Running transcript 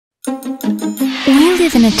We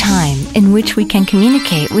live in a time in which we can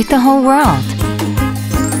communicate with the whole world.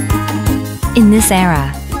 In this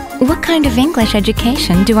era, what kind of English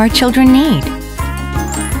education do our children need?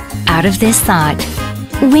 Out of this thought,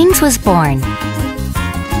 Wings was born.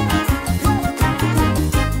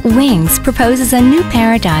 Wings proposes a new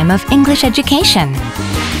paradigm of English education.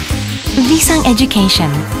 Visang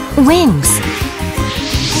Education, Wings.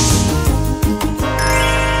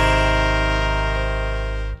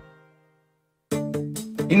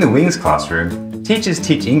 In the Wings classroom, teachers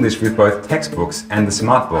teach English with both textbooks and the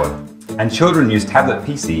smartboard, and children use tablet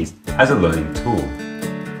PCs as a learning tool.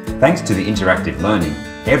 Thanks to the interactive learning,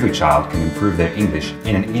 every child can improve their English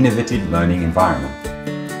in an innovative learning environment.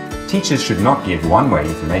 Teachers should not give one-way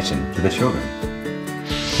information to their children.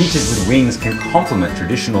 Teachers with Wings can complement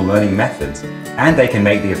traditional learning methods, and they can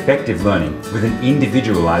make the effective learning with an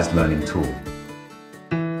individualized learning tool.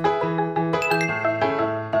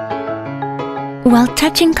 While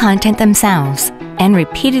touching content themselves and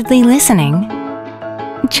repeatedly listening,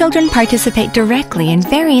 children participate directly in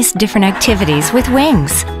various different activities with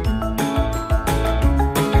Wings.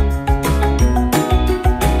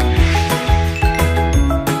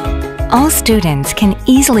 All students can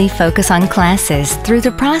easily focus on classes through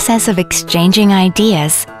the process of exchanging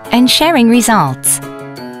ideas and sharing results.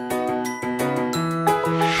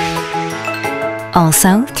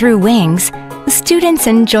 Also, through Wings, students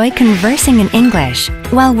enjoy conversing in English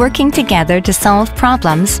while working together to solve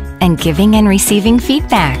problems and giving and receiving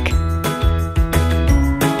feedback.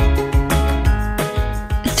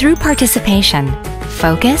 Through participation,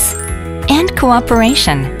 focus, and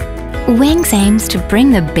cooperation, Wings aims to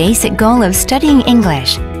bring the basic goal of studying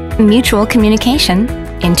English, mutual communication,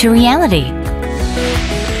 into reality.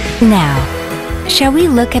 Now, shall we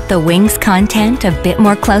look at the Wings content a bit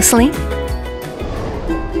more closely?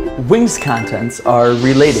 Wings contents are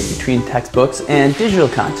related between textbooks and digital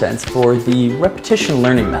contents for the repetition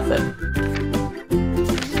learning method.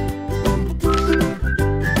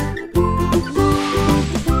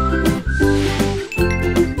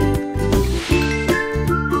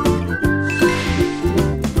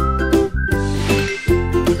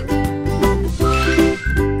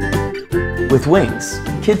 With Wings,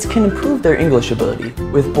 kids can improve their English ability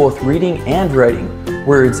with both reading and writing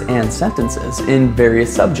words and sentences in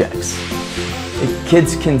various subjects.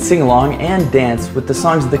 Kids can sing along and dance with the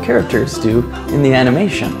songs the characters do in the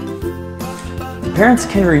animation. Parents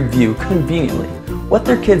can review conveniently what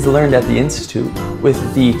their kids learned at the Institute with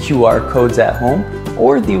the QR codes at home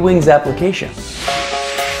or the Wings application.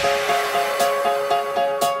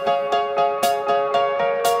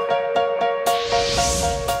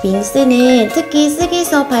 윙스는 특히 쓰기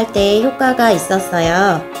수업할 때 효과가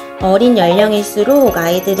있었어요. 어린 연령일수록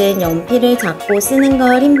아이들은 연필을 잡고 쓰는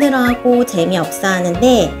걸 힘들어하고 재미없어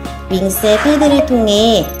하는데 윙스의 패드를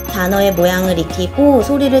통해 단어의 모양을 익히고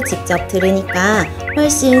소리를 직접 들으니까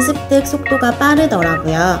훨씬 습득 속도가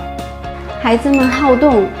빠르더라고요. 孩子们好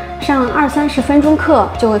动，上20-30分钟课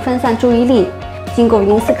就会分散注意力。经过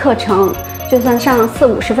윙스课程，就算上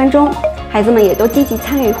40-50分钟，孩子们也都积极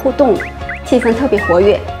参与互动，气氛特别活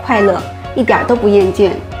跃、快乐，一点都不厌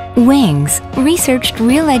倦。 Wings researched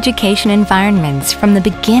real education environments from the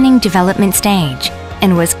beginning development stage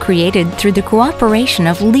and was created through the cooperation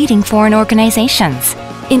of leading foreign organizations.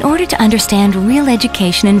 In order to understand real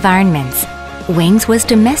education environments, Wings was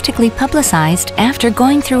domestically publicized after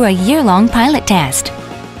going through a year-long pilot test.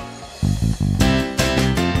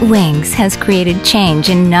 Wings has created change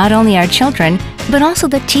in not only our children, but also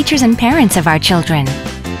the teachers and parents of our children.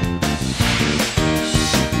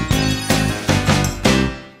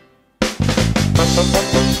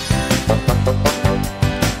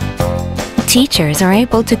 Teachers are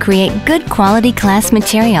able to create good quality class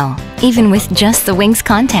material, even with just the Wings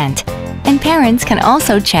content. And parents can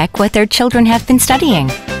also check what their children have been studying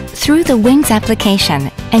through the Wings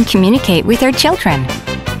application and communicate with their children.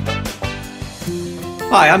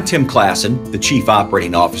 Hi, I'm Tim Klassen, the Chief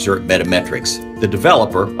Operating Officer at Metametrics, the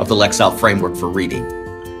developer of the Lexile Framework for Reading.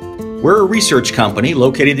 We're a research company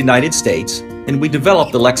located in the United States, and we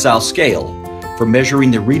developed the Lexile Scale for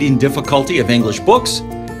measuring the reading difficulty of English books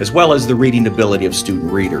as well as the reading ability of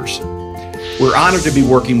student readers. We're honored to be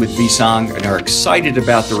working with Visang and are excited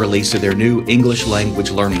about the release of their new English language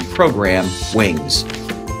learning program, Wings.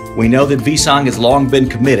 We know that Visang has long been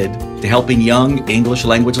committed to helping young English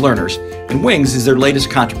language learners, and Wings is their latest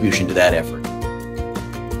contribution to that effort.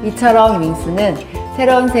 이처럼 윙스는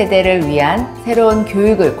새로운 세대를 위한 새로운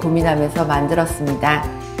교육을 고민하면서 만들었습니다.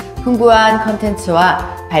 풍부한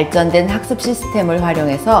컨텐츠와 발전된 학습 시스템을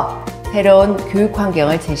활용해서 새로운 교육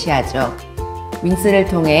환경을 제시하죠. 윙스를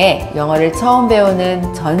통해 영어를 처음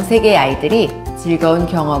배우는 전 세계 아이들이 즐거운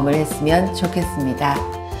경험을 했으면 좋겠습니다.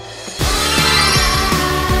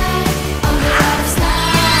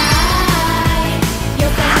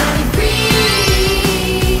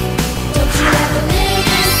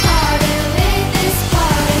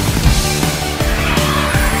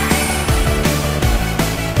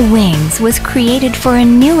 Wings was created for a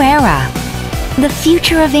new era, the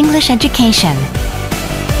future of English education.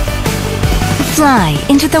 Fly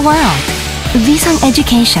into the world. Visang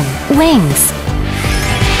Education, Wings.